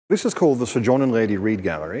This is called the Sir John and Lady Reed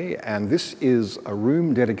Gallery, and this is a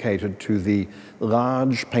room dedicated to the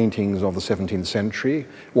large paintings of the 17th century,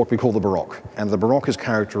 what we call the Baroque. And the Baroque is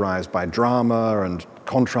characterized by drama and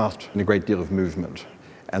contrast and a great deal of movement.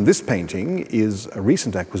 And this painting is a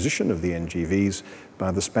recent acquisition of the NGVs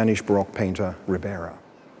by the Spanish Baroque painter RIBERA.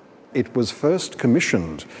 It was first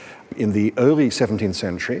commissioned in the early 17th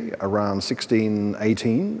century, around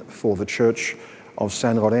 1618, for the church of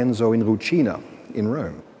San Lorenzo in Rucina in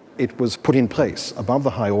Rome. It was put in place above the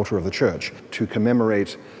high altar of the church to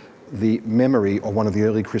commemorate the memory of one of the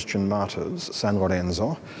early Christian martyrs, San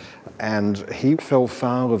Lorenzo, and he fell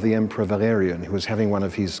foul of the Emperor Valerian, who was having one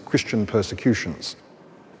of his Christian persecutions.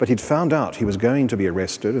 But he'd found out he was going to be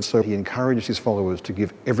arrested, and so he encouraged his followers to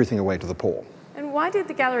give everything away to the poor. And why did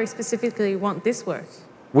the gallery specifically want this work?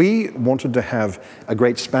 We wanted to have a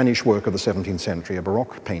great Spanish work of the 17th century, a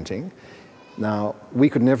Baroque painting. Now, we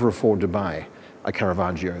could never afford to buy a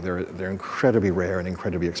Caravaggio. They're incredibly rare and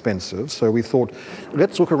incredibly expensive. So we thought,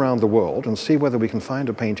 let's look around the world and see whether we can find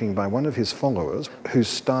a painting by one of his followers whose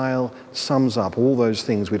style sums up all those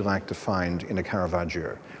things we'd like to find in a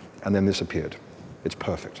Caravaggio. And then this appeared. It's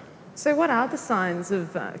perfect. So what are the signs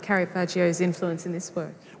of Caravaggio's influence in this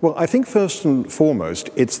work? Well, I think first and foremost,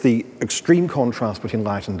 it's the extreme contrast between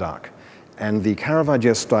light and dark. And the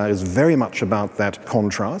Caravaggio style is very much about that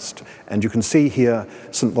contrast. And you can see here,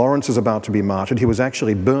 St. Lawrence is about to be martyred. He was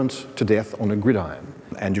actually burnt to death on a gridiron.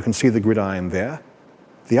 And you can see the gridiron there.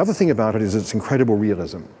 The other thing about it is its incredible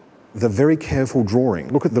realism. The very careful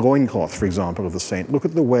drawing. Look at the loincloth, for example, of the saint. Look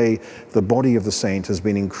at the way the body of the saint has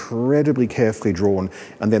been incredibly carefully drawn,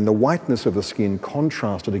 and then the whiteness of the skin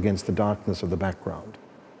contrasted against the darkness of the background.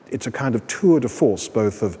 It's a kind of tour de force,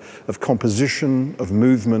 both of composition, of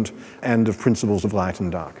movement, and of principles of light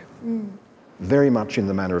and dark. Very much in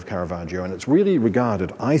the manner of Caravaggio, and it's really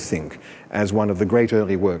regarded, I think, as one of the great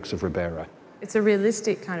early works of Ribera. It's a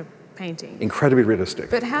realistic kind of painting. Incredibly realistic.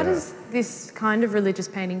 But how does this kind of religious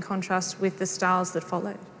painting contrast with the styles that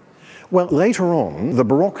followed? Well, later on, the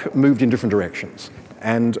Baroque moved in different directions,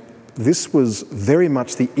 and this was very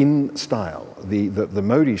much the in style, the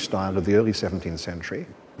modish style of the early 17th century.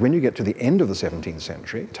 When you get to the end of the 17th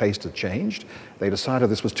century, taste had changed. They decided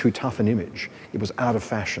this was too tough an image. It was out of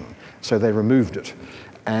fashion, so they removed it.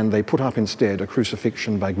 And they put up instead a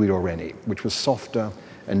crucifixion by Guido Reni, which was softer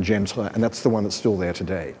and gentler, and that's the one that's still there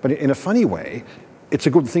today. But in a funny way, it's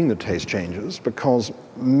a good thing that taste changes, because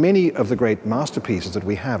many of the great masterpieces that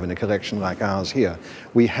we have in a collection like ours here,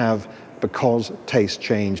 we have because taste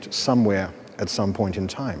changed somewhere at some point in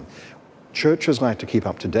time. Churches like to keep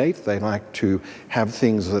up to date. They like to have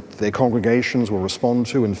things that their congregations will respond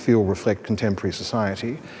to and feel reflect contemporary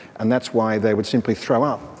society. And that's why they would simply throw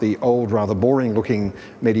up the old, rather boring-looking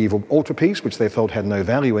medieval altarpiece, which they felt had no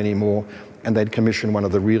value anymore, and they'd commission one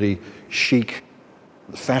of the really chic,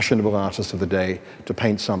 fashionable artists of the day to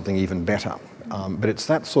paint something even better. But it's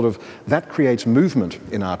that creates movement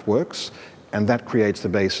in artworks, and that creates the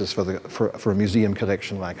basis for a museum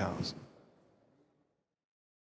collection like ours.